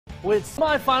With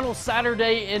semifinal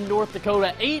Saturday in North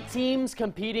Dakota, 8 teams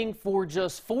competing for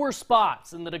just 4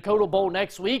 spots in the Dakota Bowl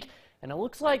next week. And it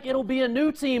looks like it'll be a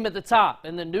new team at the top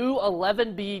in the new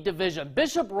 11B division.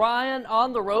 Bishop Ryan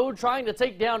on the road trying to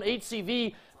take down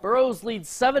HCV. Burroughs leads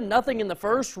 7-0 in the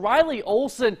first. Riley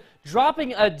Olson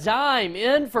dropping a dime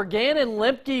in for Gannon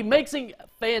Lemke, making a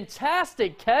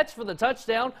fantastic catch for the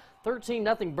touchdown.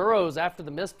 13-0 Burroughs after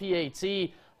the missed PAT.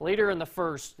 Later in the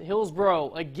first,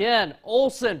 Hillsboro again.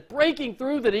 Olson breaking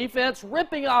through the defense,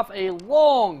 ripping off a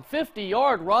long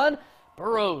 50-yard run.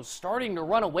 Burroughs starting to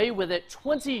run away with it,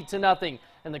 20-0,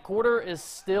 and the quarter is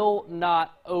still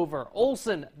not over.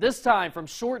 Olson this time from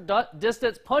short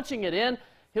distance punching it in.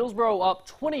 Hillsboro up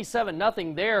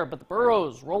 27-0 there, but the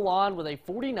Burroughs roll on with a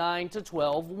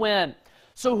 49-12 win.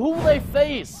 So who will they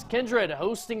face? Kindred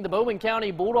hosting the Bowman County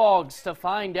Bulldogs to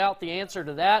find out the answer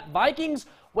to that. Vikings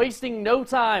wasting no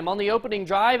time on the opening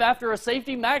drive after a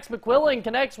safety. Max McQuillan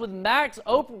connects with Max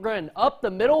Opengren up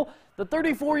the middle. The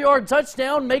 34-yard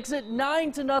touchdown makes it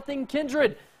 9-0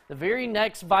 Kindred. The very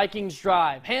next Vikings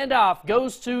drive, handoff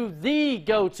goes to the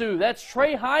go-to. That's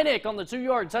Trey Heineck on the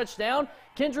 2-yard touchdown.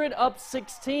 Kindred up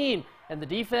 16, and the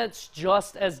defense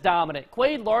just as dominant.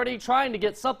 Quade Lardy trying to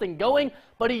get something going,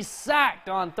 but he's sacked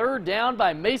on 3rd down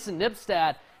by Mason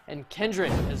Nipstad, and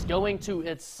Kindred is going to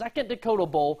its 2nd Dakota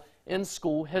Bowl in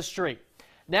school history.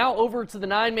 Now over to the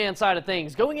 9-man side of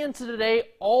things. Going into today,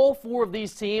 all 4 of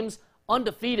these teams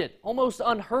undefeated, almost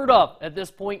unheard of at this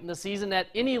point in the season at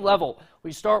any level.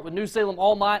 We start with New Salem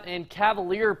Almont and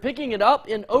Cavalier picking it up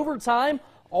in overtime,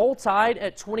 all tied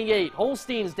at 28.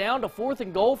 Holstein's down to 4th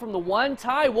and goal from the 1.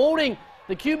 Ty Wolding,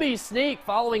 the QB sneak,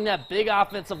 following that big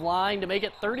offensive line to make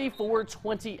it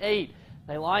 34-28.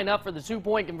 They line up for the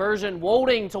 2-point conversion.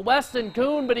 Wolding to Weston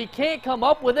Kuhn, but he can't come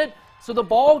up with it, so the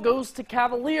ball goes to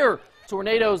Cavalier.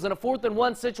 Tornadoes in a 4th and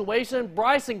 1 situation.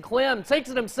 Bryson Clem takes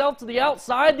it himself to the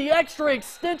outside. The extra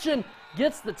extension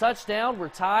gets the touchdown. We're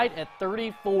tied at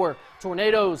 34.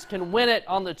 Tornadoes can win it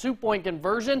on the 2-point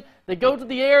conversion. They go to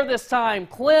the air this time.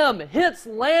 Clem hits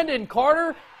Landon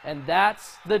Carter, and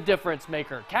that's the difference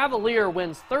maker. Cavalier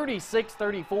wins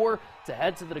 36-34 to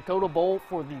head to the Dakota Bowl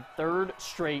for the 3rd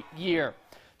straight year.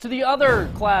 To the other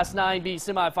Class 9B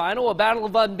semifinal, a battle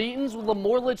of unbeatens with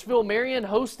Lemoore Litchfield Marion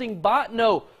hosting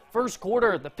Bottineau. First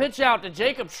quarter, the pitch out to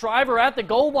Jacob Shriver at the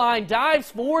goal line,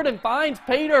 dives forward and finds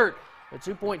pay dirt. The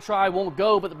 2-point try won't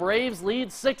go, but the Braves lead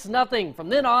 6-0. From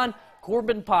then on,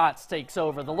 Corbin Potts takes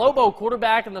over. The Lobo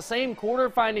quarterback in the same quarter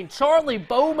finding Charlie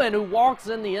Bowman, who walks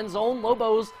in the end zone.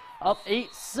 Lobos up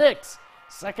 8-6.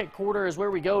 Second quarter is where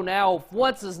we go now.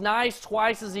 Once is nice,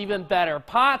 twice is even better.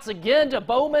 Potts again to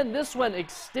Bowman, this one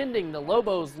extending the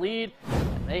Lobos lead,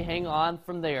 and they hang on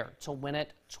from there to win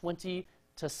it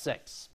 20-6.